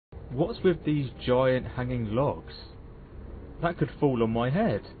What's with these giant hanging logs? That could fall on my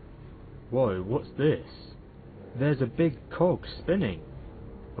head. Whoa, what's this? There's a big cog spinning.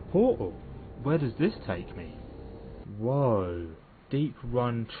 A portal. Where does this take me? Whoa, deep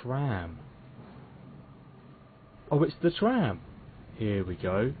run tram. Oh, it's the tram. Here we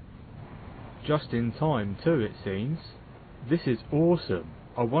go. Just in time too, it seems. This is awesome.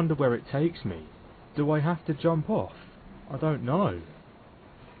 I wonder where it takes me. Do I have to jump off? I don't know.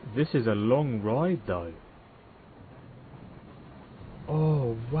 This is a long ride though.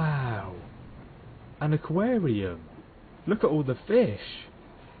 Oh wow. An aquarium. Look at all the fish.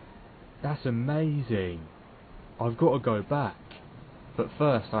 That's amazing. I've got to go back. But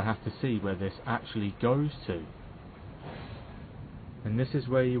first I have to see where this actually goes to. And this is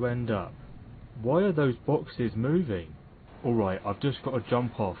where you end up. Why are those boxes moving? Alright, I've just got to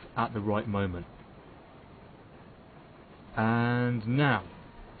jump off at the right moment. And now.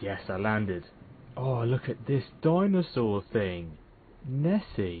 Yes, I landed. Oh, look at this dinosaur thing.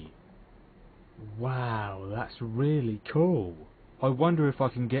 Nessy. Wow, that's really cool. I wonder if I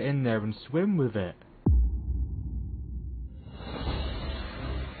can get in there and swim with it.